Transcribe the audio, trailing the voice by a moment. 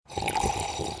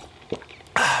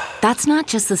That's not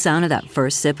just the sound of that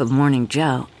first sip of Morning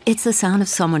Joe. It's the sound of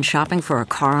someone shopping for a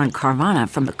car on Carvana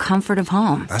from the comfort of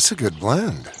home. That's a good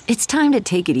blend. It's time to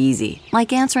take it easy,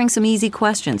 like answering some easy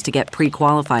questions to get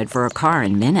pre-qualified for a car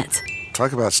in minutes.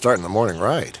 Talk about starting the morning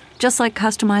right. Just like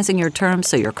customizing your terms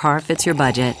so your car fits your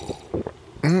budget.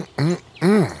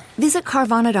 Visit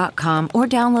Carvana.com or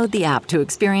download the app to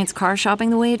experience car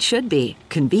shopping the way it should be.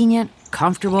 Convenient,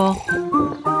 comfortable.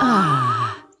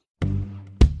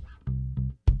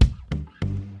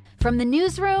 From the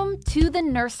newsroom to the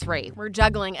nursery, we're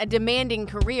juggling a demanding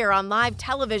career on live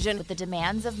television with the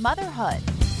demands of motherhood.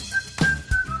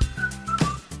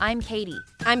 I'm Katie.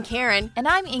 I'm Karen. And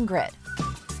I'm Ingrid.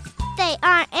 They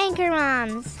are Anchor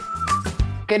Moms.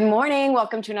 Good morning.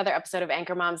 Welcome to another episode of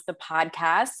Anchor Moms, the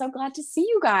podcast. So glad to see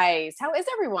you guys. How is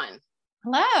everyone?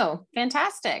 Hello.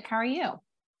 Fantastic. How are you?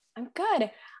 I'm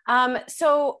good.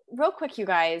 So real quick, you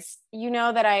guys, you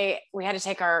know that we had to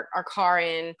take our car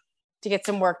in to get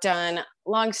some work done.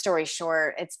 Long story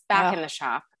short, it's back in the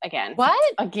shop again. What?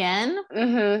 Again?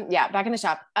 Mm-hmm. Yeah, back in the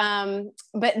shop.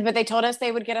 But they told us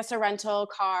they would get us a rental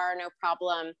car, no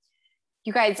problem.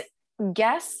 You guys,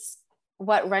 guess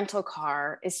what rental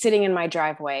car is sitting in my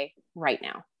driveway right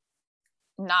now?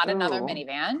 Not another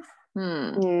minivan.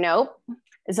 Nope.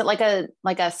 Is it like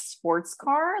a sports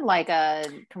car, like a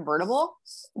convertible?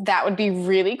 That would be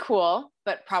really cool,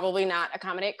 but probably not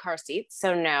accommodate car seats.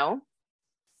 So no.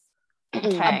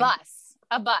 Okay. A bus.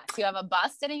 You have a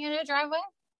bus sitting in a driveway?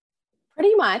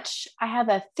 Pretty much. I have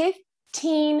a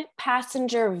 15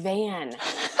 passenger van.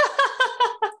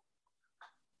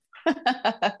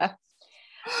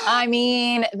 I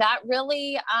mean, that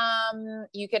really,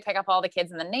 you could pick up all the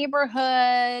kids in the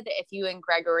neighborhood. If you and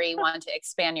Gregory want to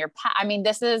expand your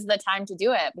this is the time to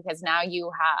do it, because now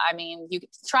you could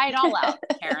try it all out,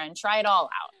 Karen, try it all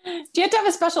out. Do you have to have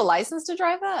a special license to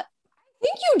drive that? I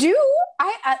think you do.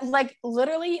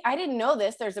 I didn't know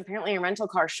this. There's apparently a rental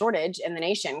car shortage in the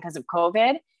nation because of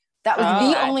COVID. That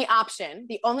was the only option.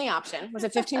 The only option was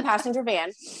a 15 passenger van.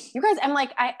 You guys, I'm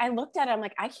like, I looked at it. I'm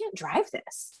like, I can't drive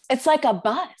this. It's like a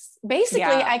bus. Basically,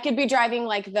 I could be driving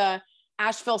like the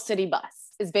Asheville City bus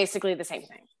is basically the same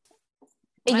thing.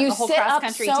 You the whole sit cross up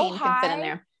country so team high, can fit in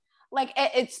there. Like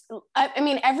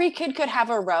every kid could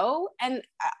have a row, and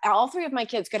all three of my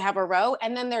kids could have a row,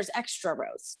 and then there's extra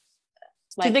rows.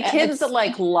 Do the kids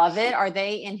love it? Are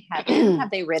they in heaven?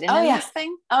 Have they ridden in this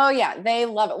thing? Oh yeah, they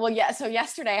love it. Well, yeah. So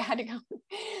yesterday I had to go.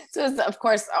 So it was, of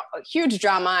course, a huge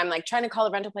drama. I'm like trying to call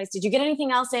the rental place. Did you get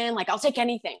anything else in? Like, I'll take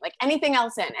anything. Like anything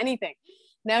else in, anything.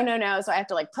 No. So I have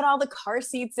to like put all the car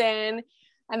seats in,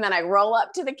 and then I roll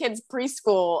up to the kids'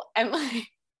 preschool, and like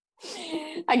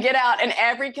I get out, and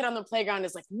every kid on the playground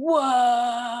is like,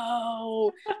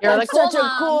 "Whoa, you're like such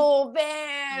a cool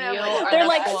van." They're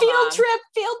like, field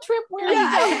trip. Where are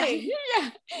you going? Yeah.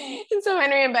 And so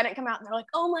Henry and Bennett come out, and they're like,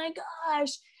 "Oh my gosh."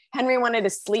 Henry wanted to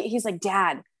sleep. He's like,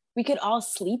 "Dad, we could all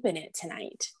sleep in it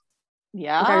tonight."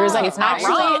 Yeah. I was like, it's not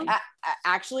wrong.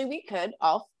 Actually, we could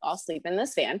all sleep in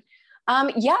this van.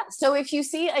 So if you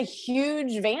see a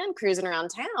huge van cruising around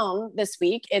town this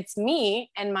week, it's me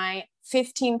and my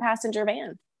 15 passenger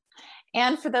van.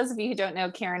 And for those of you who don't know,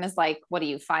 Karen is like, what are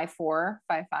you, 5'4",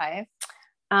 5'5"?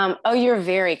 You're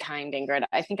very kind, Ingrid.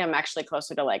 I think I'm actually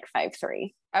closer to like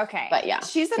 5'3". Okay. But yeah.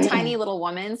 She's a tiny little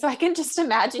woman. So I can just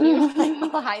imagine you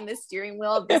like behind the steering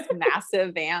wheel of this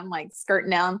massive van, like skirting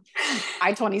down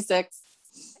I-26.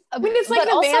 I mean, it's like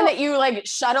the van that you like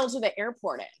shuttle to the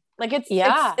airport in. Like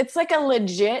it's like a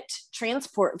legit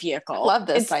transport vehicle. I love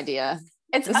this idea.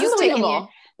 It's unbelievable.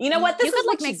 You know what? This you is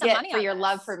what you get for your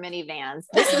love for minivans.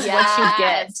 This is what you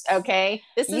get. Okay.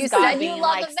 This is you God said being you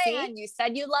love like, a van. You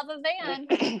said you love a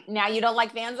van. Now you don't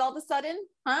like vans all of a sudden?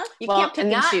 Huh? You can't pick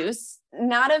and choose.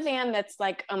 Not a van that's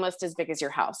like almost as big as your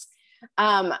house.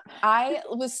 I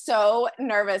was so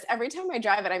nervous. Every time I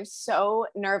drive it, I'm so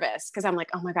nervous because I'm like,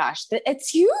 oh my gosh, it's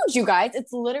huge, you guys.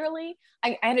 It's literally,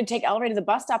 I had to take Ellery to the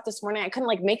bus stop this morning. I couldn't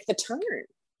like make the turn.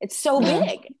 It's so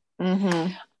big.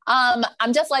 Mm-hmm.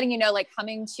 I'm just letting you know, like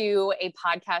coming to a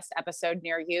podcast episode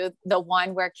near you, the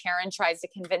one where Karen tries to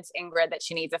convince Ingrid that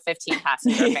she needs a 15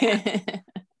 passenger van.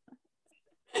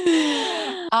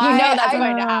 That's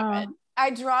going to happen.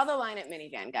 I draw the line at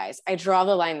minivan, guys. I draw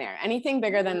the line there. Anything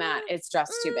bigger than that, it's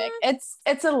just too big.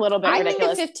 It's a little bit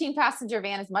ridiculous. I think a 15 passenger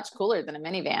van is much cooler than a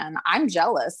minivan. I'm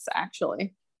jealous,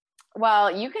 actually.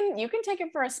 Well, you can take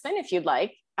it for a spin if you'd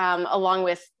like, along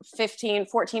with 14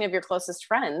 of your closest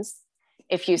friends,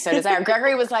 if you so desire.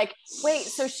 Gregory was like, wait,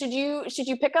 so should you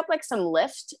pick up like some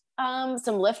Lyft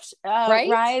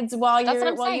rides while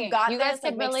you got you guys this,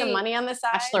 like make some money on the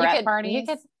side? Bachelorette parties.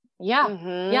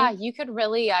 You could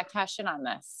really cash in on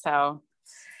this. So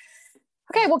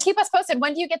Okay, well, keep us posted.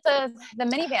 When do you get the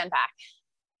minivan back?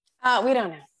 We don't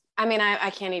know. I mean, I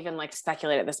can't even like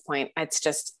speculate at this point. It's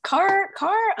just car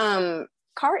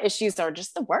issues are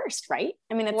just the worst, right?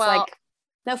 I mean, it's like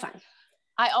no fun.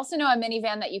 I also know a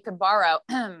minivan that you could borrow.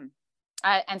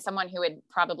 And someone who would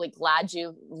probably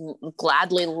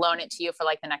gladly loan it to you for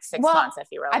like the next 6 months if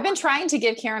you really I've been trying to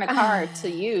give Karen a car to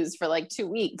use for like 2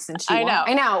 weeks and she won't.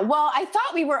 I know. Well, I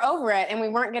thought we were over it and we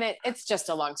weren't going to, it's just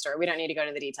a long story. We don't need to go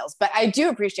into the details, but I do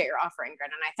appreciate your offer, Ingrid.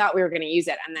 And I thought we were going to use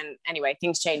it. And then anyway,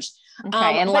 things changed.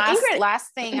 Okay. And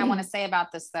last thing I want to say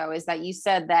about this though, is that you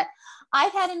said that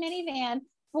I've had a minivan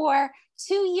for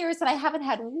 2 years and I haven't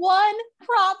had one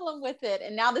problem with it.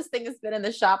 And now this thing has been in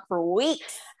the shop for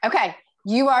weeks. Okay.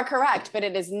 You are correct, but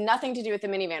it has nothing to do with the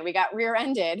minivan. We got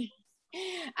rear-ended,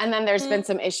 and then there's been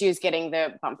some issues getting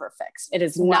the bumper fixed. It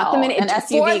is not the minivan. An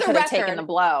SUV could have taken the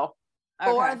blow.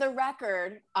 For the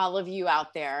record, all of you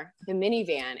out there, the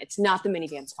minivan, it's not the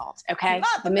minivan's fault, okay?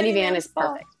 The minivan is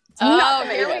perfect. Oh,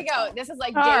 here we go. This is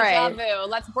like deja vu.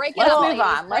 Let's break it up. Let's move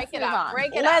on. Break it up.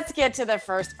 Let's get to the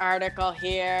first article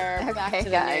here. Back to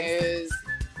the news.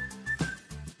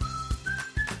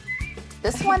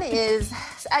 This one is,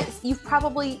 you've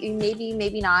probably,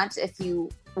 maybe not, if you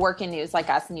work in news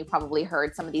like us, and you probably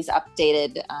heard some of these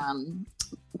updated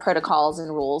protocols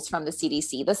and rules from the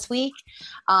CDC this week.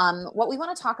 What we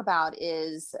want to talk about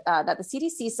is that the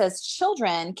CDC says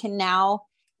children can now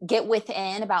get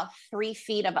within about 3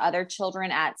 feet of other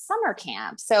children at summer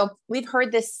camp. So we've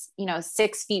heard this,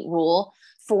 6 feet rule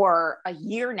for a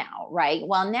year now, right?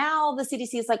 Well, now the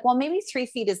CDC is like, well, maybe 3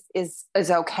 feet is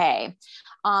okay.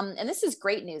 And this is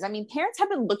great news. I mean, parents have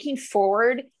been looking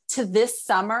forward to this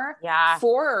summer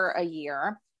for a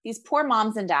year. These poor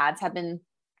moms and dads have been,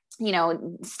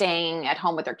 staying at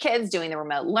home with their kids, doing the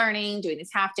remote learning, doing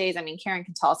these half days. I mean, Karen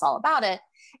can tell us all about it.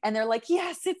 And they're like,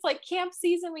 yes, it's like camp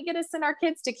season. We get to send our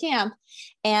kids to camp.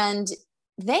 And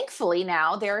thankfully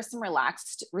now there are some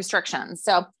relaxed restrictions.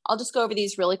 So I'll just go over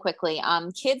these really quickly.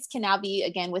 Kids can now be,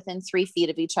 again, within 3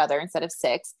 feet of each other instead of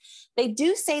 6. They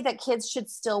do say that kids should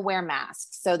still wear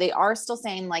masks. So they are still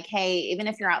saying like, hey, even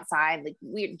if you're outside, like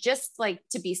we're just like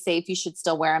to be safe, you should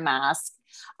still wear a mask.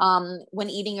 When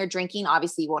eating or drinking,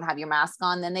 obviously you won't have your mask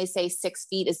on. Then they say 6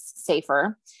 feet is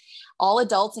safer. All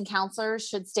adults and counselors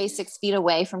should stay 6 feet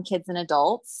away from kids and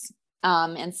adults.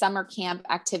 And summer camp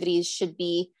activities should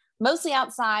be mostly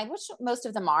outside, which most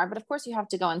of them are, but of course you have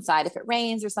to go inside if it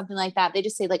rains or something like that. They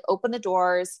just say like, open the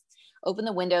doors, open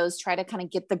the windows, try to kind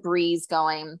of get the breeze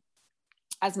going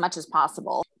as much as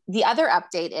possible. The other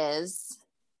update is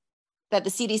that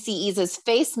the CDC eases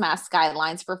face mask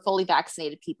guidelines for fully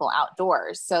vaccinated people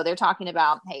outdoors. So they're talking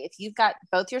about, hey, if you've got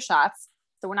both your shots,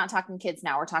 so we're not talking kids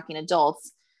now, we're talking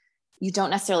adults, you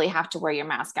don't necessarily have to wear your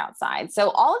mask outside.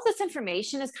 So all of this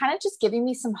information is kind of just giving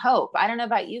me some hope. I don't know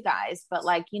about you guys, but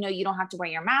like, you don't have to wear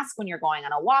your mask when you're going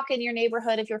on a walk in your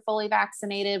neighborhood if you're fully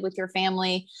vaccinated with your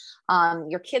family.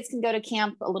 Your kids can go to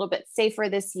camp a little bit safer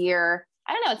this year.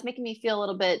 I don't know. It's making me feel a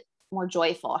little bit more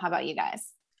joyful. How about you guys?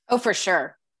 Oh, for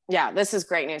sure. Yeah, this is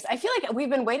great news. I feel like we've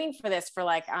been waiting for this for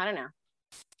like, I don't know,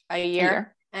 a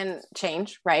year and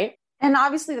change, right? And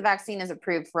obviously the vaccine is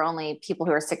approved for only people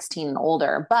who are 16 and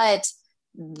older, but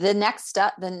the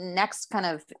next kind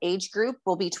of age group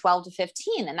will be 12 to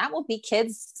 15. And that will be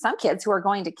some kids who are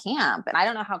going to camp. And I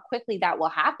don't know how quickly that will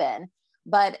happen,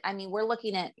 but I mean, we're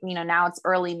looking at, now it's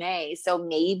early May. So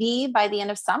maybe by the end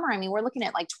of summer, I mean, we're looking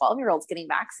at like 12-year-olds getting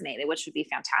vaccinated, which would be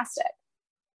fantastic.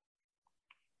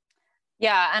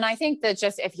 Yeah. And I think that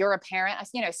just if you're a parent,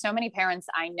 so many parents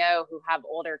I know who have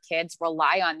older kids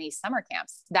rely on these summer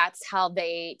camps. That's how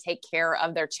they take care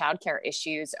of their childcare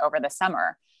issues over the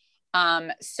summer.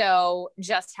 So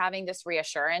just having this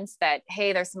reassurance that,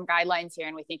 hey, there's some guidelines here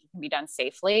and we think it can be done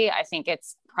safely. I think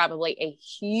it's probably a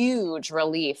huge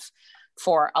relief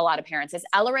for a lot of parents. Is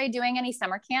LRA doing any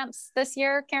summer camps this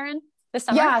year, Karen, this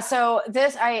summer? Yeah. So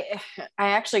I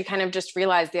actually kind of just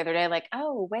realized the other day, like,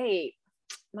 oh, wait,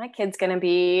 my kid's going to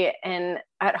be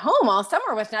at home all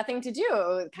summer with nothing to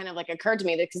do. It kind of like occurred to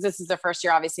me that because this is the first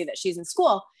year, obviously, that she's in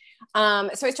school.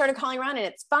 So I started calling around, and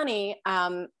it's funny.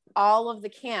 All of the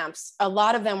camps, a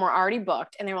lot of them were already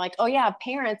booked, and they were like, oh yeah,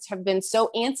 parents have been so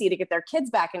antsy to get their kids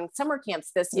back in summer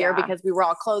camps this year because we were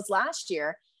all closed last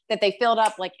year that they filled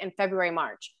up like in February,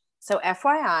 March. So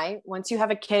FYI, once you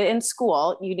have a kid in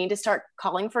school, you need to start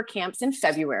calling for camps in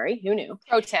February. Who knew?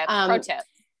 Pro tip.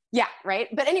 Yeah. Right.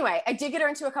 But anyway, I did get her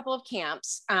into a couple of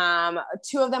camps. 2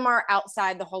 of them are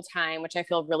outside the whole time, which I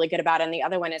feel really good about. And the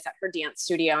other one is at her dance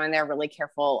studio, and they're really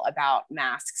careful about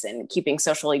masks and keeping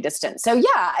socially distant. So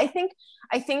yeah, I think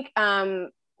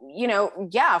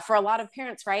yeah, for a lot of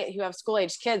parents, right, who have school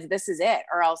age kids, this is it,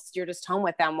 or else you're just home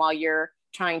with them while you're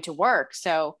trying to work.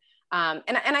 So, and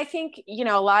I think,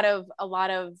 a lot of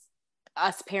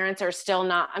us parents are still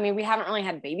not, I mean, we haven't really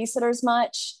had babysitters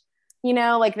much,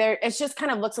 like it's just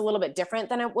kind of looks a little bit different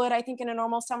than it would, I think, in a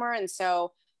normal summer. And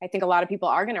so I think a lot of people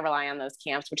are going to rely on those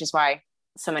camps, which is why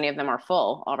so many of them are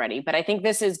full already. But I think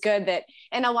this is good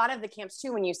and a lot of the camps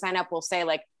too, when you sign up, will say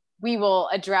like, we will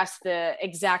address the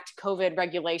exact COVID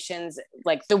regulations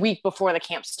like the week before the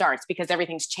camp starts, because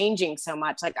everything's changing so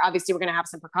much. Like, obviously we're going to have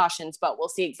some precautions, but we'll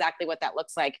see exactly what that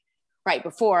looks like right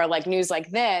before. Like news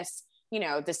like this,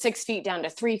 the 6 feet down to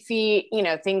 3 feet,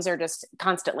 things are just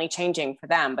constantly changing for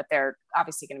them, but they're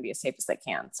obviously going to be as safe as they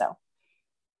can. So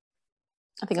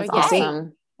I think it's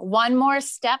awesome. One more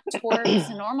step towards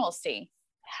normalcy.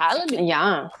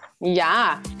 Hallelujah.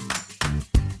 Yeah.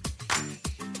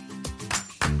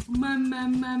 Mom's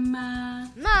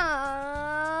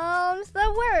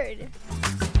the word.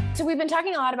 So we've been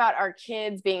talking a lot about our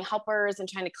kids being helpers and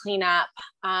trying to clean up.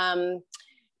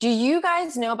 Do you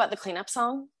guys know about the cleanup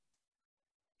song?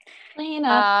 Clean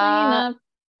up.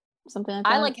 Something like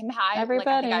that. I like him high.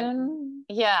 Everybody.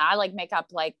 I like make up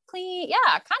like clean. Yeah.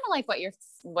 Kind of like what you're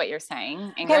saying.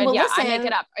 Ingrid. Okay, well, I make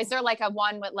it up. Is there like a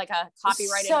one with like a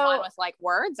copyrighted one with like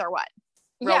words or what?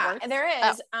 Yeah, there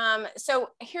is. So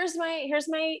here's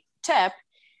my tip.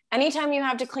 Anytime you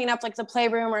have to clean up like the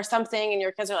playroom or something and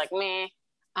your kids are like, meh,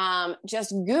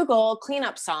 just Google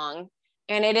cleanup song.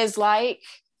 And it is like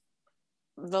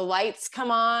the lights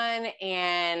come on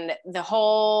and the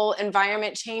whole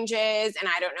environment changes. And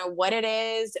I don't know what it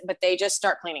is, but they just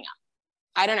start cleaning up.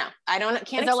 I don't know.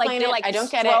 Can't explain it. I don't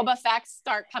get it. Strobe effects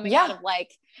start coming out of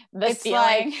like the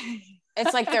ceiling.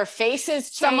 It's like their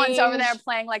faces change. Someone's over there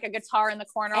playing like a guitar in the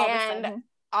corner.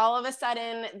 All of a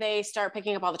sudden they start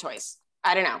picking up all the toys.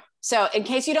 I don't know. So in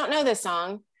case you don't know this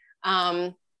song,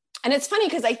 and it's funny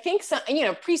because I think some,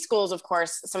 preschools, of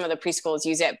course, some of the preschools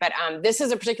use it, but this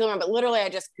is a particular one, but literally I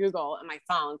just Google on my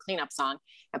phone, cleanup song,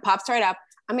 and pops right up.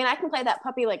 I mean, I can play that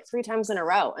puppy like 3 times in a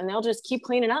row and they'll just keep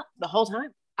cleaning up the whole time.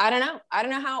 I don't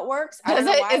know how it works. Is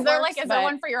there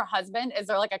one for your husband? Is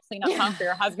there like a cleanup song for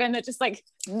your husband that just like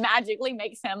magically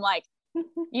makes him like,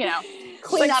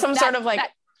 clean like up some sort of like that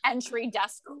entry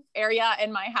desk area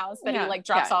in my house that he like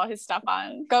drops all his stuff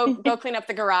on? Go clean up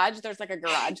the garage. There's like a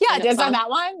garage. Yeah, is there that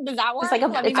one? Does that work?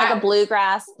 It's like a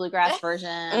bluegrass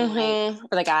version like,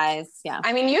 for the guys. Yeah.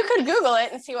 I mean, you could Google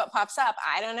it and see what pops up.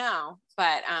 I don't know,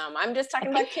 but I'm just talking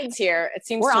about kids here. It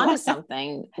seems we're onto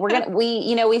something.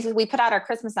 We put out our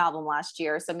Christmas album last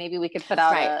year, so maybe we could put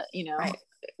out the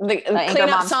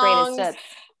cleanup songs greatest hits.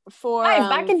 For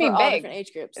that can be for big. All different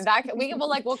age groups.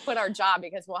 We'll quit our job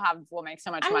because we'll make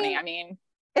so much money. I mean,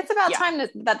 it's about time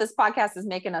that this podcast is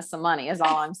making us some money is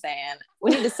all I'm saying. We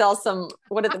need to sell some,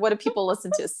 what do people listen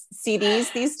to?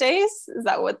 CDs these days? Is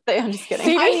that what I'm just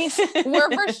kidding. We're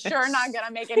for sure not going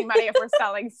to make any money if we're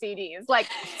selling CDs. Like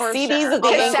for CDs sure. of the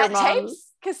cassette Anchor tapes? Moms.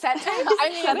 Cassette tapes? I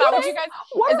mean, is that what you guys,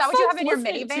 is that what you have in your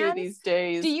minivan these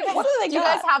days? Do you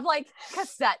guys have like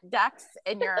cassette decks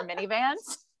in your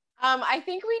minivans? I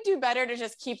think we do better to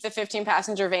just keep the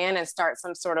 15-passenger van and start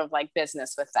some sort of like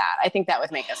business with that. I think that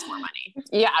would make us more money.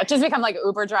 Yeah, just become like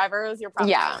Uber drivers. You're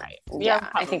probably right. Yeah,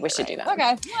 I think we should do that.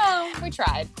 Okay, well, we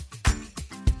tried.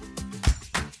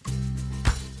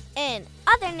 In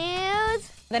other news,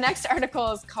 the next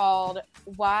article is called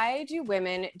 "Why Do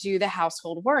Women Do the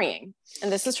Household Worrying?"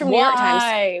 And this is from New York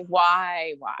Times.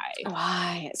 Why?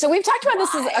 So we've talked about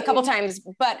this a couple times,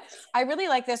 but I really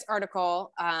like this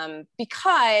article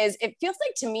because it feels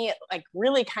like to me it like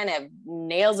really kind of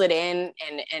nails it in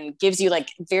and gives you like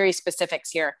very specifics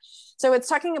here. So it's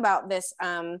talking about this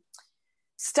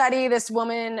study. This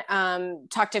woman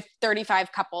talked to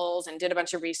 35 couples and did a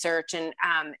bunch of research. And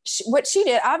what she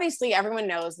did, obviously everyone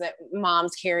knows that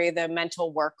moms carry the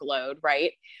mental workload,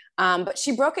 right? But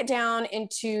she broke it down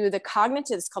into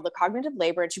it's called the cognitive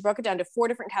labor. And she broke it down to 4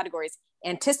 different categories: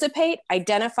 anticipate,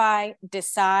 identify,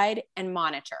 decide, and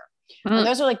monitor. And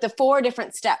those are like the 4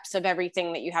 different steps of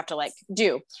everything that you have to like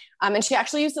do. And she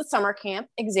actually used the summer camp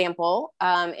example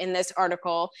in this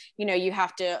article. You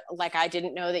have to, like, I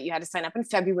didn't know that you had to sign up in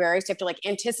February. So you have to like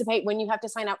anticipate when you have to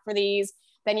sign up for these.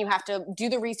 Then you have to do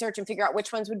the research and figure out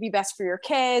which ones would be best for your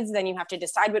kids. Then you have to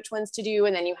decide which ones to do.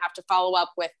 And then you have to follow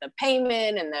up with the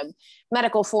payment and the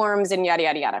medical forms and yada,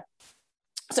 yada, yada.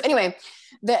 So anyway,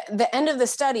 the end of the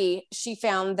study, she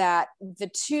found that the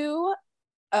 2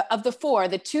 of the 4,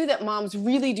 the 2 that moms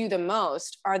really do the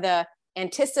most are the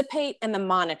anticipate and the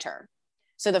monitor.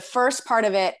 So the first part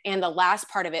of it and the last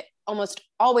part of it almost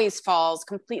always falls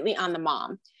completely on the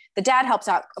mom. The dad helps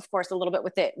out, of course, a little bit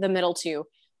with the middle 2,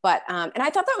 But, and I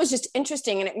thought that was just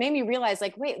interesting. And it made me realize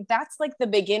like, wait, that's like the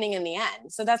beginning and the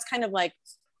end. So that's kind of like,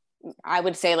 I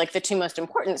would say like the two most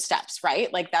important steps,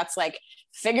 right? Like that's like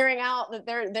figuring out that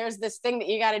there's this thing that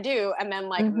you got to do, and then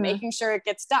like making sure it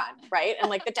gets done. Right. And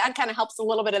like the dad kind of helps a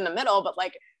little bit in the middle, but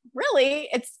like really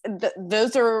it's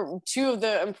those are two of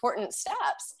the important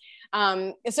steps.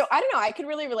 So I don't know, I could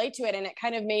really relate to it. And it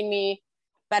kind of made me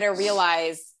better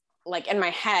realize, like in my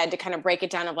head, to kind of break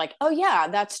it down of like, oh yeah,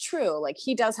 that's true. Like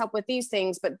he does help with these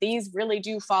things, but these really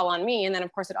do fall on me. And then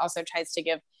of course it also tries to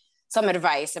give some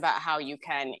advice about how you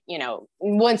can, you know,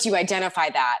 once you identify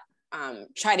that,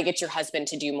 try to get your husband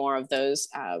to do more of those,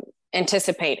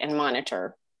 anticipate and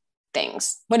monitor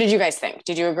things. What did you guys think?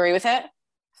 Did you agree with it?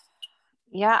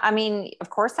 Yeah. I mean, of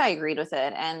course I agreed with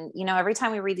it. And, you know, every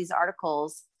time we read these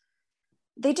articles,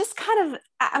 they just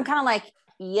I'm kind of like,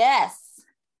 yes,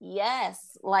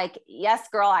 like, yes,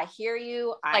 girl, I hear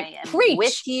you. Like, I am preach.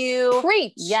 with you.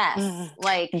 Preach. Yes.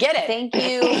 Like, Get it. Thank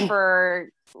you for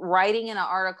writing in an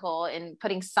article and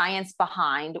putting science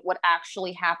behind what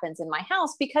actually happens in my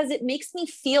house, because it makes me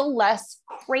feel less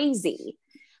crazy.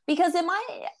 Because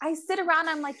I sit around,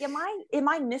 I'm like, am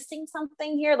I missing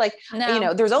something here? Like, No, you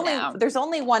know, there's only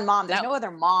one mom. There's no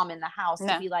other mom in the house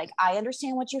No. to be like, I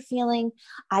understand what you're feeling.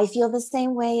 I feel the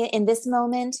same way in this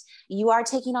moment. You are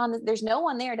taking on, there's no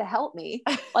one there to help me.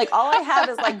 Like all I have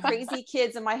is like crazy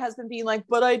kids and my husband being like,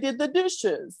 but I did the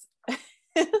dishes.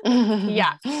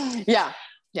 Yeah.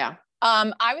 Yeah.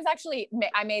 I was actually,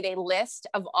 I made a list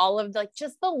of all of like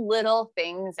just the little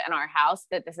things in our house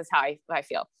that this is how I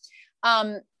feel.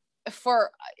 For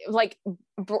like,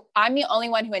 I'm the only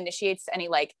one who initiates any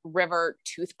like River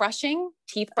teeth brushing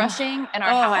in our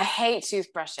house. I hate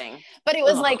toothbrushing. But it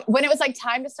was like, when it was like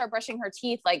time to start brushing her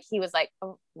teeth, like he was like,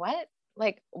 oh, what?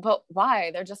 Like, but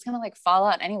why? They're just going to like fall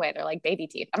out anyway. They're like baby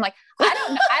teeth. I'm like, I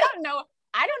don't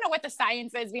know what the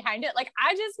science is behind it. Like,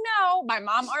 I just know my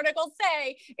mom articles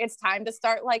say it's time to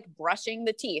start like brushing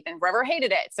the teeth, and River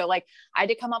hated it. So like I had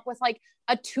to come up with like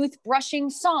a tooth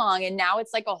brushing song. And now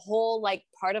it's like a whole, like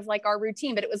part of like our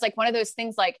routine. But it was like one of those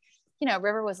things like, you know,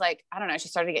 River was like, I don't know, she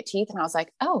started to get teeth. And I was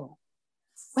like, oh,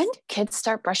 when do kids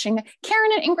start brushing?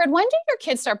 Karen and Ingrid, when do your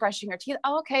kids start brushing their teeth?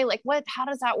 Oh, okay. Like how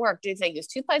does that work? Do they use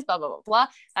toothpaste? Blah, blah, blah, blah.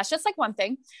 That's just like one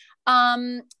thing.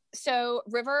 So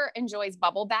River enjoys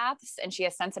bubble baths, and she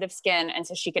has sensitive skin. And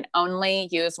so she can only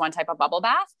use one type of bubble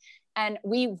bath. And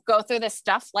we go through this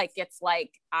stuff. Like, it's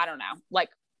like, I don't know, like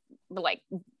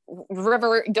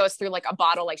River goes through like a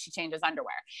bottle, like she changes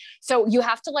underwear. So you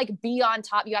have to like be on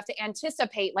top. You have to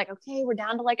anticipate like, okay, we're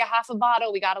down to like a half a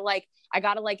bottle. I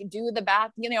gotta like do the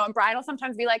bath, you know, and Brian will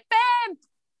sometimes be like, babe,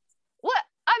 what?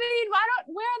 I mean,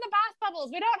 where are the bath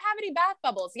bubbles? We don't have any bath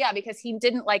bubbles. Yeah. Because he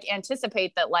didn't like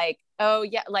anticipate that, like, oh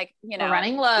yeah, like, you know, we're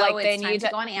running low. Like it's they time need to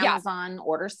go on Amazon,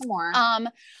 order some more.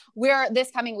 We're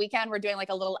this coming weekend, we're doing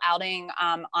like a little outing,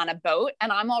 on a boat, and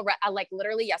I'm already like,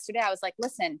 literally yesterday, I was like,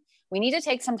 listen, we need to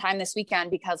take some time this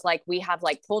weekend because like we have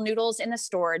like pool noodles in the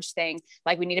storage thing.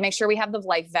 Like we need to make sure we have the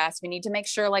life vest. We need to make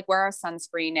sure like where our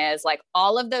sunscreen is, like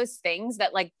all of those things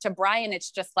that like to Brian,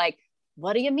 it's just like,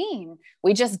 what do you mean?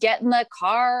 We just get in the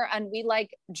car and we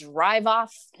like drive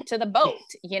off to the boat,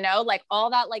 you know, like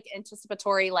all that, like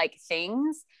anticipatory, like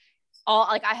things. All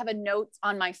like I have a note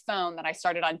on my phone that I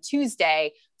started on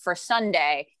Tuesday for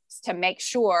Sunday to make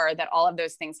sure that all of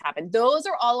those things happen. Those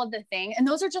are all of the things. And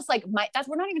those are just like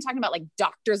we're not even talking about like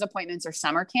doctor's appointments or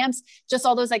summer camps, just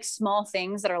all those like small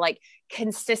things that are like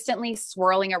consistently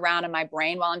swirling around in my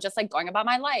brain while I'm just like going about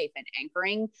my life and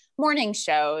anchoring morning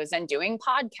shows and doing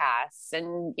podcasts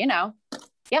and, you know,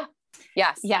 yeah.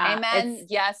 Yes. Yeah. Amen.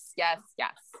 Yes.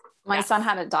 My son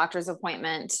had a doctor's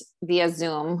appointment via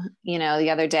Zoom, you know,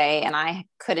 the other day, and I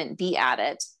couldn't be at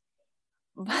it.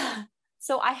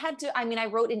 So I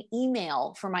wrote an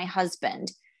email for my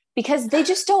husband because they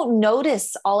just don't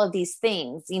notice all of these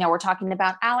things. You know, we're talking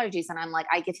about allergies, and I'm like,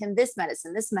 I give him this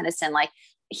medicine. Like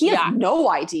he has no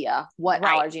idea what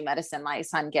allergy medicine my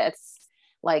son gets.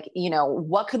 Like, you know,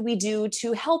 what could we do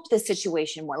to help this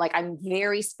situation more? Like, I'm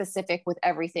very specific with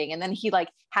everything. And then he like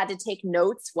had to take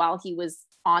notes while he was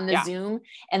on the Zoom,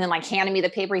 and then like handed me the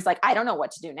paper. He's like, I don't know what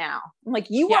to do now. I'm like,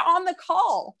 you were on the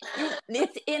call.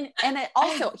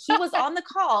 Also he was on the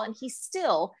call and he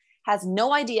still has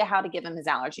no idea how to give him his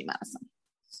allergy medicine.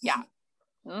 Yeah.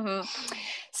 Mm-hmm.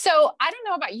 So I don't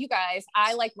know about you guys.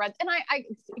 I like read, and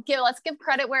let's give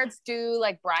credit where it's due.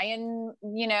 Like Brian,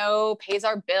 you know, pays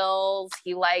our bills.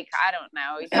 He like, I don't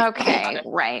know. Okay.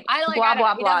 Right. I like, blah,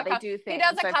 blah, blah. They do things. He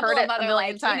does a couple of other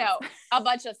like, times. you know, a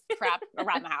bunch of crap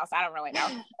around the house. I don't really know.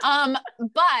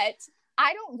 But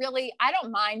I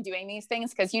don't mind doing these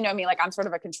things because you know me, like I'm sort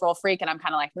of a control freak and I'm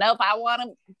kind of like, nope, I want to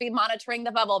be monitoring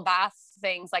the bubble bath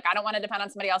things. Like I don't want to depend on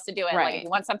somebody else to do it. Right. Like if you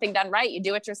want something done right, you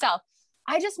do it yourself.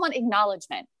 I just want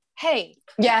acknowledgement. Hey,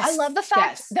 Yes. I love the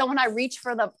fact Yes. that when I reach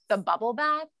for the bubble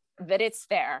bath, that it's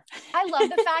there. I love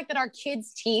the fact that our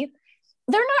kids' teeth,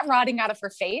 they're not rotting out of her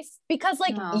face because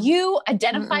like you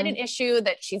identified an issue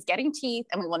that she's getting teeth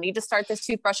and we will need to start this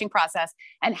toothbrushing process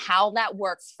and how that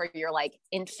works for your like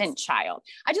infant child.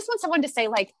 I just want someone to say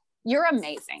like, you're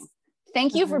amazing.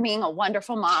 Thank you for being a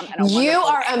wonderful mom. And You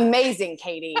are amazing,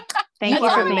 Katie. Thank you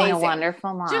are for being a amazing.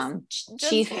 wonderful mom. Just-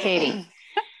 Chief Katie.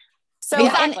 So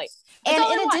exactly. And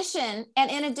all I in want.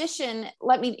 addition,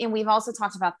 and we've also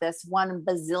talked about this 1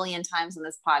 bazillion times in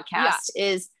this podcast,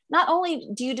 is not only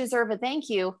do you deserve a thank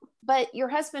you, but your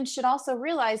husband should also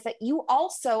realize that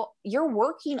you're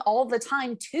working all the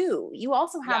time too. You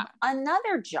also have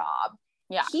another job.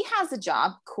 Yeah. He has a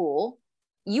job. Cool.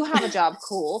 You have a job.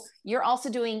 Cool. You're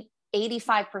also doing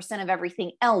 85% of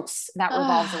everything else that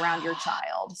revolves around your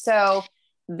child. So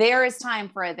there is time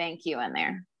for a thank you in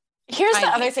there. Here's the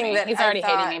other thing that he's already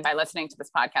hating me by listening to this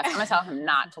podcast. I'm gonna tell him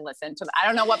not to listen to. I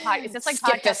don't know what podcast. Is this like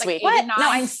Skip podcast this like week. 89? What? No,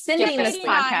 I'm sending this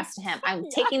 89. podcast to him. I'm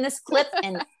taking this clip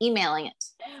and emailing it.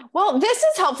 Well, this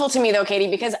is helpful to me though,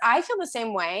 Katie, because I feel the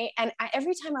same way. And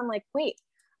every time I'm like, wait,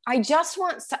 I just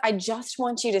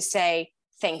want you to say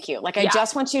thank you. Like, I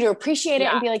just want you to appreciate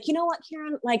it and be like, you know what,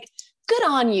 Karen, like, good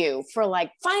on you for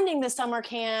like finding the summer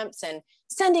camps and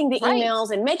sending the emails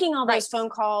and making all those phone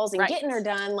calls and getting her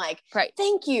done. Like,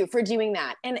 thank you for doing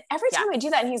that. And every time I do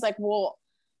that, and he's like, well,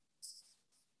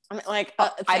 I'm like,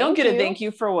 I don't get a thank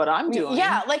you for what I'm doing.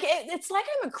 Yeah. Like it's like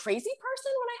I'm a crazy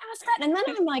person when I ask that. And then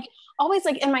I'm like, always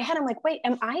like in my head, I'm like, wait,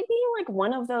 am I being like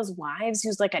one of those wives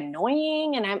who's like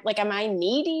annoying? And I'm like, am I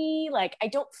needy? Like, I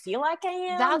don't feel like I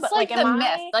am. That's but like the myth.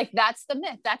 I... Like, that's the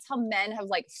myth. That's how men have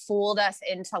like fooled us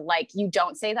into like, you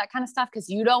don't say that kind of stuff because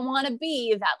you don't want to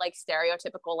be that like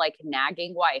stereotypical, like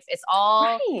nagging wife. It's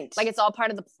all like, it's all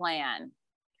part of the plan.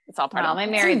 It's all part of I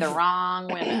married the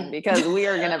wrong women because we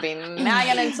are going to be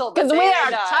nagging until because we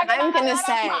are talking I'm about going to it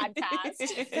say on a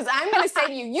podcast. because I'm going to say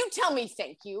to you, you tell me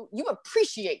thank you. You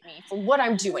appreciate me for what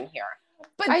I'm doing here.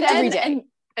 But every day.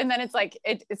 And then it's like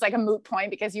it's like a moot point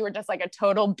because you were just like a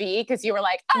total B because you were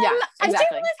like, yeah, I exactly.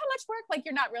 didn't realize how much work. Like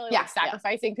you're not really like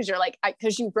sacrificing because you're like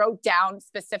because you wrote down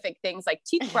specific things like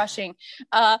teeth brushing,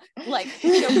 like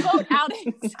boat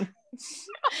outings.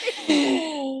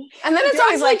 And then it's you're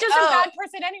always like just a bad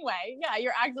person anyway. Yeah,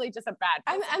 you're actually just a bad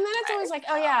person. And then it's always like,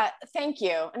 oh yeah, thank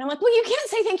you. And I'm like, well, you can't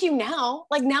say thank you now.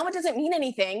 Like now it doesn't mean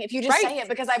anything if you just say it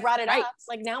because I brought it up.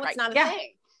 Like now it's not a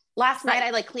thing. Last night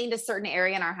I like cleaned a certain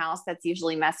area in our house that's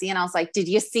usually messy. And I was like, did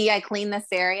you see I cleaned this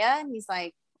area? And he's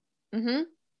like, I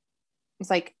was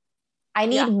like, I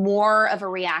need more of a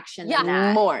reaction than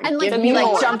that. More. And like he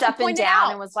like jumped up and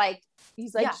down and was like,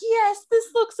 he's like, yes, this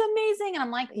looks amazing. And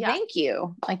I'm like, thank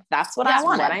you. Like, that's what I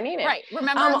wanted. What I needed. Right.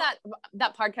 Remember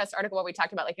that podcast article where we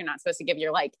talked about like, you're not supposed to give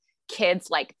your like kids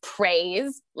like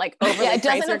praise, like over it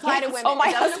doesn't apply to women. Oh, my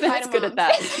husband's good at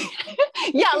that.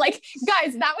 Yeah. Like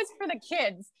guys, that was for the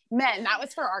kids. Men, that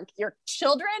was for your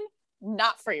children,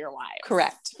 not for your wives.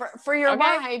 Correct. For your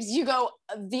wives, you go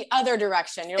the other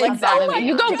direction. You're like,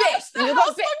 you go big. The house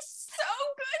looks so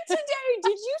good today.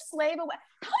 Did you slave away?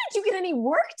 How did you get any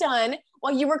work done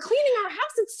while you were cleaning our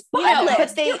house? It's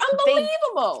spotless. But you're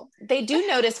unbelievable. They do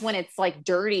notice when it's like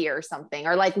dirty or something,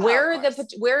 or like where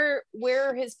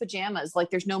are his pajamas? Like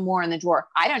there's no more in the drawer.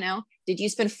 I don't know. Did you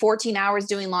spend 14 hours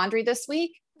doing laundry this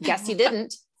week? Guess you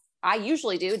didn't. I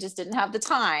usually do, just didn't have the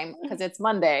time because it's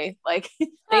Monday. Like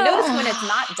they notice when it's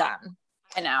not done.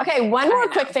 I know. Okay, one more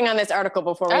quick thing on this article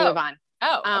before we move on.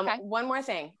 Okay. One more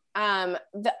thing.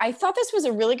 I thought this was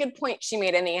a really good point she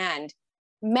made in the end.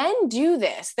 Men do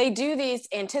this. They do these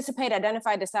anticipate,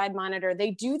 identify, decide, monitor.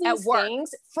 They do these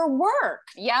things for work.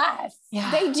 Yes. Yeah.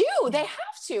 They do. They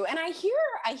have to. And I hear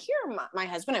my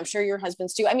husband, I'm sure your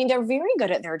husbands too. I mean, they're very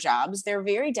good at their jobs. They're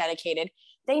very dedicated.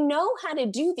 They know how to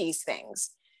do these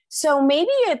things. So maybe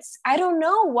I don't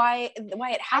know why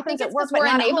it happens at work, but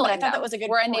not enabling them. I thought that was a good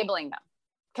point. We're enabling them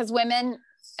because women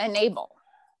enable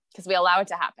because we allow it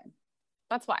to happen.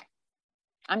 That's why.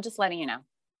 I'm just letting you know.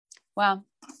 Well,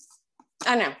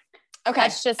 I know. Okay.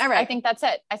 That's just, all right. I think that's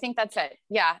it.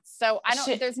 Yeah. So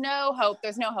there's no hope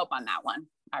on that one.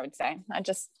 I would say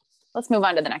let's move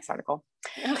on to the next article.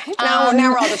 Okay. Now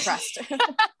we're all depressed.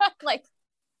 Like,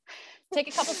 take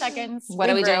a couple seconds. What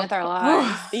are we doing with our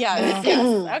lives? Yes.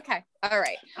 Okay. All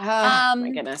right.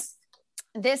 My goodness.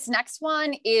 This next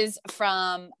one is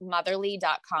from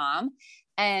motherly.com.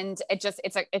 And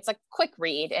it's a quick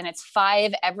read, and it's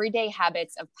 5 everyday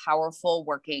habits of powerful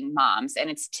working moms. And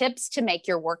it's tips to make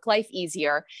your work life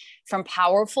easier from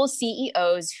powerful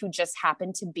CEOs who just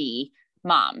happen to be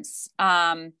moms.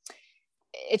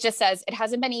 It just says it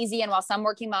hasn't been easy. And while some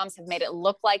working moms have made it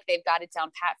look like they've got it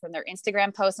down pat from their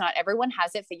Instagram posts, not everyone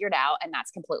has it figured out. And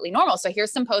that's completely normal. So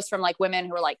here's some posts from like women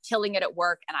who are like killing it at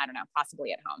work and I don't know,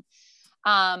 possibly at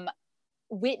home.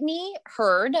 Whitney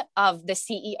Hurd, of the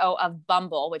CEO of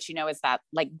Bumble, which you know is that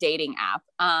like dating app.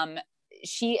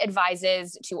 She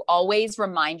advises to always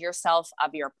remind yourself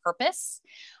of your purpose.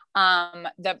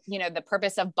 The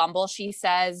purpose of Bumble, she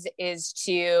says, is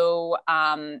to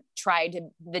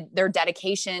their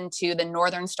dedication to the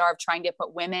Northern Star of trying to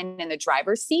put women in the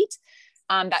driver's seat.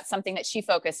 That's something that she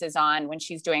focuses on when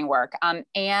she's doing work.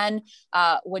 Anne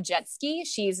Wojcicki,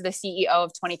 she's the CEO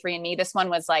of 23andMe. This one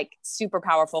was like super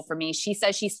powerful for me. She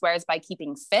says she swears by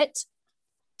keeping fit.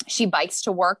 She bikes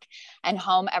to work and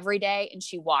home every day, and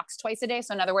she walks twice a day.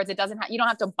 So in other words, you don't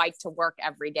have to bike to work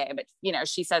every day, but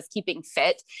she says keeping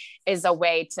fit is a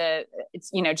way to,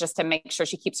 just to make sure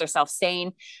she keeps herself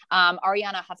sane.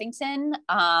 Ariana Huffington,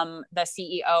 the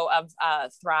CEO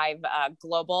of Thrive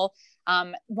Global,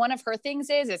 one of her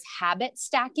things is habit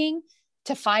stacking.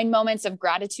 To find moments of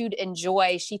gratitude and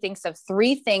joy, she thinks of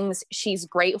 3 things she's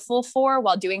grateful for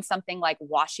while doing something like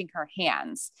washing her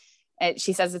hands.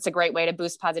 She says it's a great way to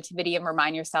boost positivity and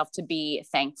remind yourself to be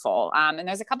thankful. And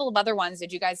there's a couple of other ones.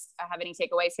 Did you guys have any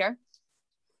takeaways here?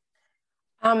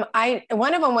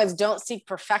 One of them was don't seek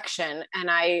perfection. And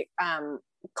I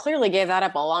clearly gave that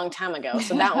up a long time ago.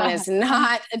 So that one is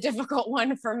not a difficult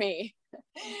one for me.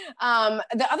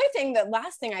 The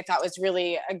last thing I thought was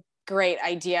really a great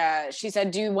idea. She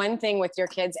said, do one thing with your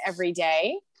kids every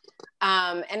day.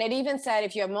 And it even said,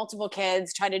 if you have multiple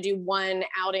kids, try to do one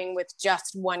outing with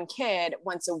just one kid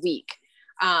once a week,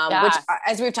 which,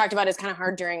 as we've talked about, is kind of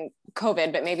hard during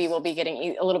COVID, but maybe we'll be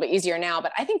getting a little bit easier now.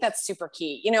 But I think that's super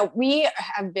key. We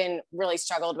have been really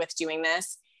struggled with doing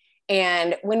this.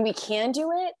 And when we can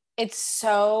do it, it's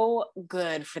so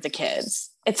good for the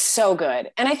kids. It's so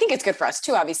good. And I think it's good for us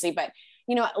too, obviously, but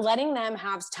letting them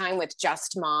have time with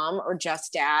just mom or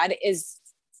just dad is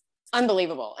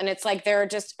unbelievable. And it's like, they're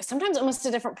just sometimes almost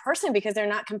a different person because they're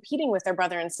not competing with their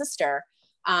brother and sister.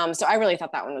 So I really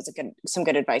thought that one was some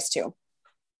good advice too.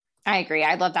 I agree.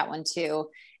 I love that one too.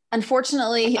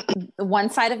 Unfortunately, one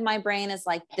side of my brain is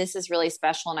like, this is really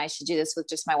special and I should do this with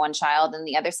just my one child. And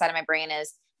the other side of my brain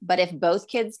is, but if both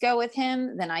kids go with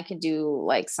him, then I could do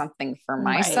like something for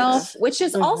myself, which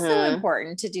is also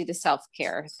important to do the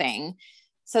self-care thing.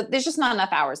 So there's just not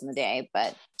enough hours in the day,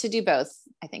 but to do both,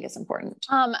 I think is important.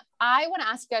 I want to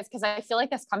ask you guys, because I feel like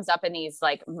this comes up in these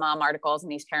like mom articles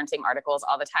and these parenting articles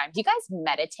all the time. Do you guys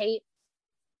meditate?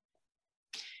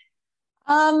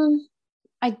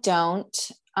 I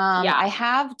don't. I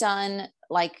have done,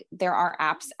 like, there are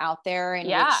apps out there in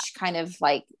which kind of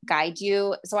like guide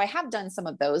you. So I have done some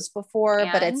of those before,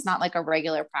 but it's not like a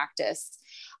regular practice.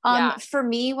 For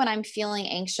me, when I'm feeling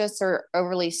anxious or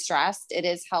overly stressed, it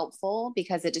is helpful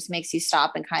because it just makes you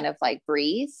stop and kind of like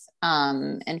breathe,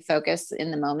 and focus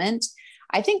in the moment.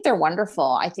 I think they're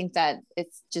wonderful. I think that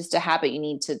it's just a habit you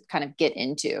need to kind of get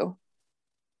into.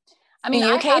 I mean,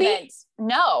 I haven't,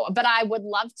 no, but I would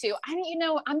love to. I mean,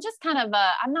 I'm just kind of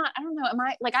I don't know.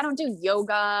 I don't do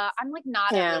yoga. I'm like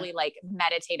not a really like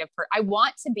meditative I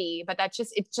want to be, but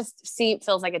it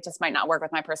feels like it just might not work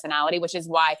with my personality, which is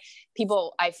why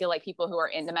I feel like people who are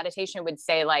into meditation would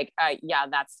say like,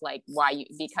 that's like why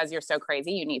because you're so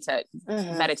crazy, you need to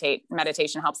meditate.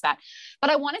 Meditation helps that.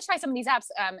 But I want to try some of these apps.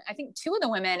 I think 2 of the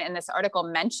women in this article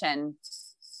mention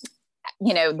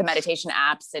the meditation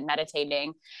apps and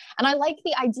meditating. And I like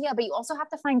the idea, but you also have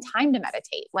to find time to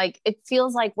meditate. Like, it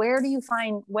feels like, when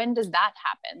does that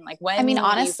happen? Like when,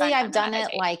 honestly, I've done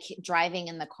it like driving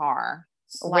in the car.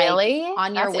 Really? Like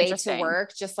on your way to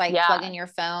work, just like plug in your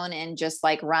phone and just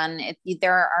like run.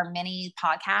 There are many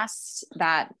podcasts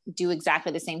that do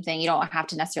exactly the same thing. You don't have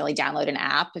to necessarily download an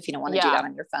app if you don't want to do that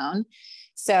on your phone.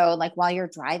 So like while you're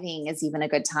driving is even a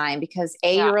good time because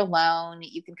you're alone.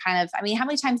 You can kind of, how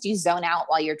many times do you zone out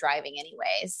while you're driving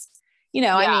anyways?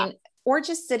 Or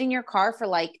just sit in your car for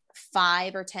like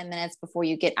 5 or 10 minutes before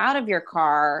you get out of your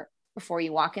car, before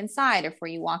you walk inside or before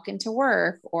you walk into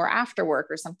work or after work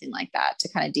or something like that to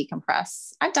kind of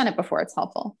decompress. I've done it before. It's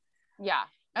helpful. Yeah.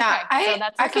 Okay. So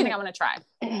that's something I'm going to try.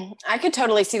 I could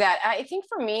totally see that. I think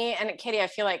for me and Katie, I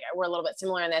feel like we're a little bit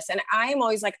similar in this. And I'm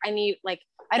always like,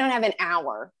 I don't have an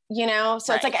hour,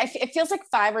 So it's like, it feels like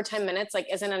 5 or 10 minutes, like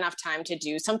isn't enough time to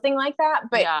do something like that.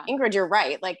 But Ingrid, you're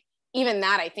right. Like even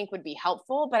that I think would be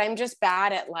helpful, but I'm just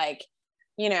bad at like,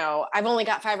 you know, I've only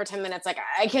got 5 or 10 minutes. Like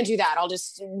I can't do that. I'll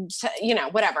just, you know,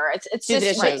 whatever. It's Do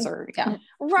just dishes or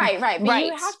right. But Right.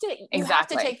 you have to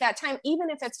Exactly. take that time, even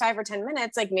if it's 5 or 10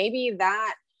 minutes, like maybe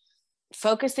that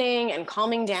focusing and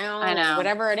calming down, I know.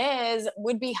 whatever it is,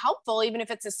 would be helpful, even if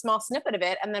it's a small snippet of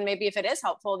it. And then maybe if it is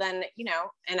helpful, then, you know,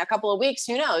 in a couple of weeks,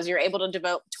 who knows, you're able to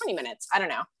devote 20 minutes. I don't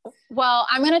know. Well,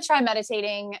 I'm going to try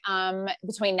meditating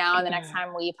between now and the next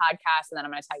time we podcast. And then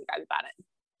I'm going to tell you guys about it.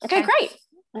 Okay, great.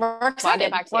 We're excited. I'll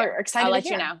get back to you. We're excited. I'll let to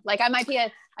you hear. know. Like I might be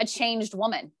a changed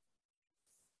woman.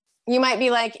 You might be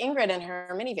like Ingrid in her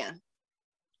minivan.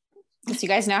 Because you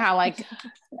guys know how like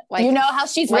You know how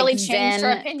she's like really changed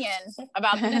her Zen- opinion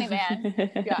about the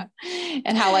minivan. Yeah.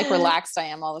 And how like relaxed I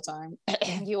am all the time.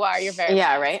 You are. You're very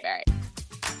Yeah, relaxed, right?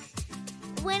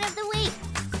 Very. Win of the week.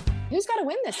 Who's got to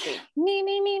win this week?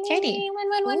 Me, Katie. win.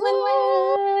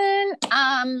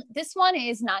 This one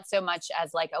is not so much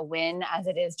as like a win as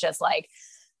it is just like,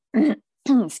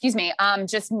 excuse me.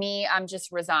 Just me. I'm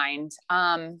just resigned.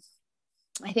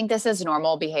 I think this is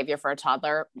normal behavior for a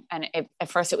toddler. And at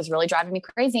first it was really driving me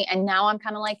crazy. And now I'm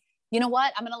kind of like, you know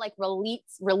what? I'm going to like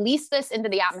release this into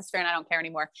the atmosphere and I don't care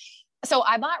anymore. So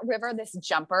I bought River this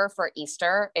jumper for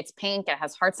Easter. It's pink. It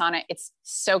has hearts on it. It's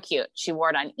so cute. She wore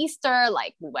it on Easter.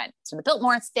 Like we went to the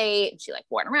Biltmore Estate and she like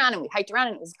wore it around and we hiked around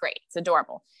and it was great. It's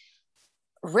adorable.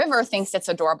 River thinks it's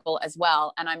adorable as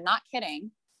well. And I'm not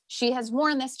kidding. She has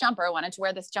worn this jumper, wanted to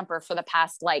wear this jumper for the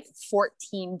past like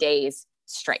 14 days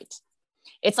straight.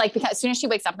 It's like, because as soon as she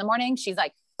wakes up in the morning, she's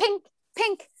like, pink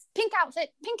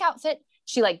outfit.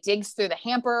 She like digs through the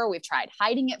hamper. We've tried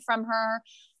hiding it from her.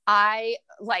 I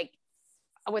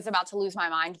was about to lose my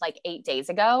mind like 8 days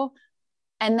ago.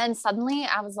 And then suddenly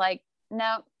I was like,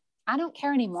 no, I don't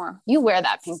care anymore. You wear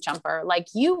that pink jumper. Like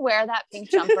you wear that pink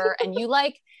jumper and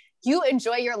you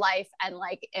enjoy your life and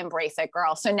like embrace it,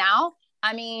 girl. So now,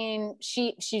 I mean,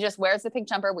 she just wears the pink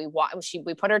jumper. We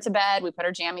put her to bed, we put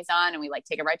her jammies on and we like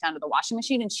take it right down to the washing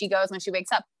machine. And she goes, when she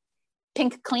wakes up,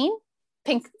 pink clean.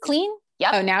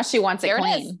 Yep. Oh, now she wants it There it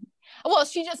clean. is. Well,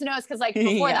 she just knows. Cause like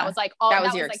before Yeah. that was like, That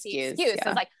was the your excuse. excuse. Yeah.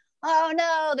 It's like, oh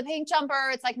no, the pink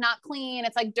jumper, it's like not clean.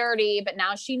 It's like dirty, but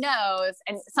now she knows.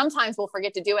 And sometimes we'll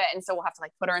forget to do it. And so we'll have to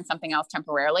like put her in something else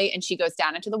temporarily. And she goes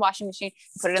down into the washing machine,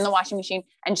 put it in the washing machine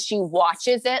and she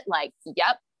watches it like,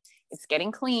 yep, it's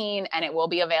getting clean and it will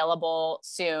be available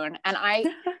soon. And I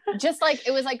just like,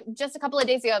 it was like just a couple of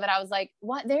days ago that I was like,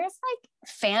 what? There's like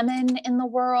famine in the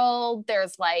world.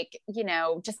 There's like, you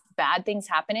know, just bad things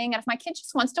happening. And if my kid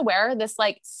just wants to wear this,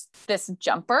 like this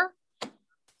jumper,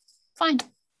 fine,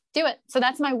 do it. So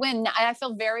that's my win. I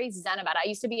feel very zen about it. I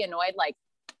used to be annoyed. Like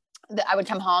I would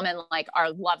come home and like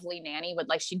our lovely nanny would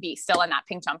like, she'd be still in that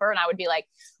pink jumper. And I would be like,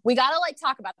 we got to like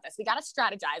talk about this. We got to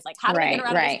strategize. Like how do we get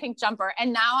around this pink jumper?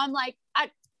 And now I'm like, I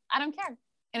don't care.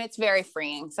 And it's very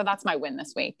freeing. So that's my win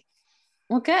this week.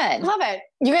 Well, good. Love it.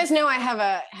 You guys know I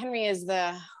have Henry is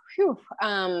the,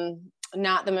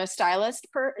 not the most stylish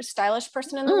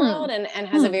person in the world and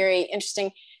has a very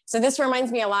interesting, so this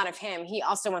reminds me a lot of him. He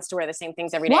also wants to wear the same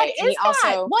things every day. What is he that?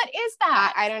 also, what is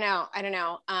that? I don't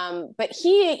know. But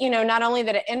he, you know, not only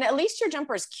that, and at least your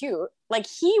jumper is cute. Like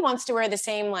he wants to wear the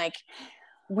same, like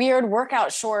weird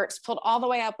workout shorts pulled all the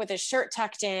way up with his shirt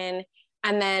tucked in.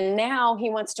 And then now he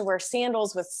wants to wear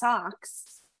sandals with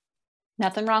socks.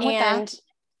 Nothing wrong with that.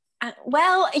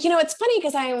 Well, you know, it's funny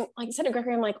because I'm like I said to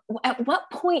Gregory, I'm like, at what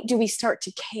point do we start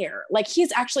to care? Like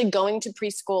he's actually going to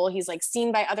preschool. He's like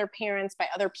seen by other parents, by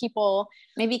other people.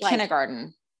 Maybe like,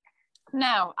 kindergarten.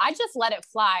 No, I just let it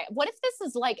fly. What if this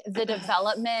is like the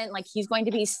development? Like he's going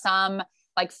to be some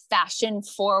like fashion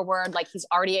forward, like he's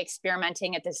already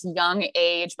experimenting at this young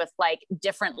age with like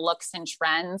different looks and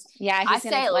trends. Yeah, I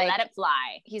say let it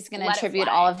fly. He's going to attribute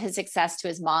all of his success to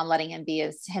his mom letting him be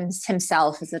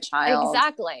himself as a child.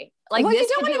 Exactly. Like well,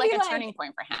 this could be like a turning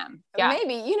point for him. Yeah.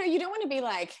 Maybe, you know, you don't want to be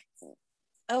like,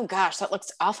 oh gosh, that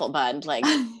looks awful, bud. Like,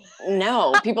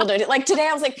 no, people don't. Like today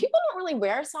I was like, people don't really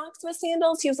wear socks with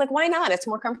sandals. He was like, why not? It's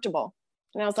more comfortable.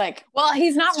 And I was like, well,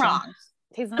 he's not wrong.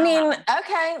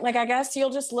 Okay. Like, I guess you'll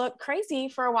just look crazy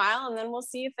for a while and then we'll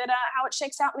see if how it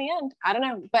shakes out in the end. I don't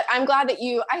know, but I'm glad that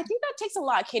I think that takes a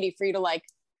lot, Katie, for you to like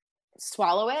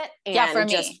swallow it. And for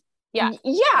me.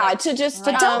 To just,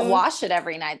 but don't wash it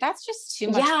every night. That's just too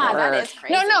much work. That is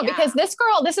crazy. No, because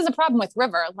this is a problem with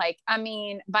River. Like, I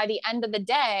mean, by the end of the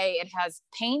day, it has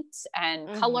paint and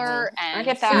color and I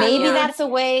get that. Maybe that's a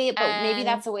way, but maybe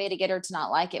that's a way to get her to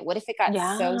not like it. What if it got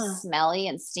so smelly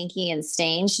and stinky and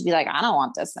stained? She'd be like, I don't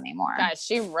want this anymore. Guys,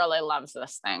 she really loves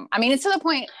this thing. I mean, it's to the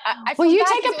point. Will you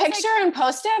take a picture and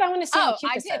post it? I want to see how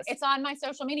cute this is. It's on my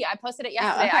social media. I posted it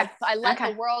yesterday. I let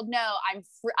the world know I'm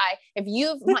free. If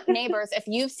you've neighbors, if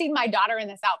you've seen my daughter in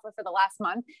this outfit for the last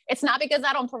month, it's not because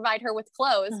I don't provide her with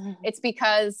clothes. It's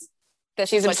because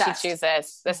this is what she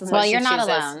chooses. This is what she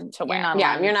chooses to wear.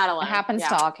 You're not alone. It happens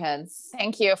to all kids.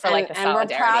 Thank you for the solidarity. And we're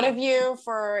proud of you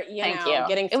for,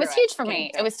 getting through it. Was huge for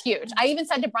me. It was huge. I even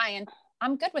said to Brian,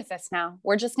 I'm good with this now.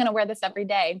 We're just going to wear this every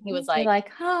day. He was like,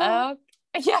 oh.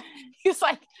 Yeah. He was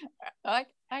like,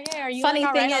 okay, are you funny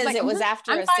thing is, it was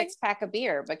after a 6-pack of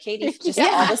beer, but Katie just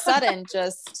all of a sudden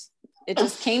it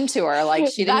just came to her like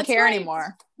she didn't care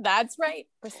anymore. That's right.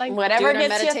 It's like whatever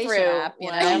gets you through.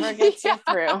 Whatever gets you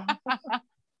through. All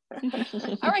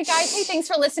right, guys. Hey, thanks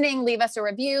for listening. Leave us a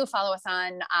review. Follow us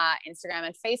on Instagram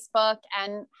and Facebook,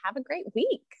 and have a great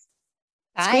week.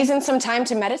 Squeeze in some time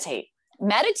to meditate.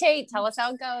 Tell us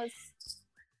how it goes.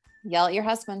 Yell at your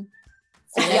husband.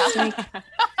 See you next week.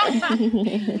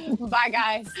 Bye,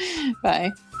 guys.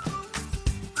 Bye.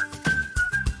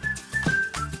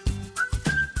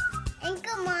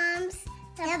 Anchor Moms,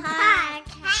 the podcast.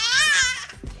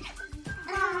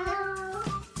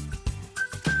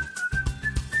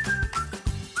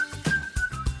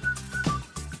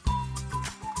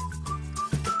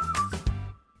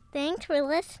 Thanks for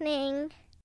listening.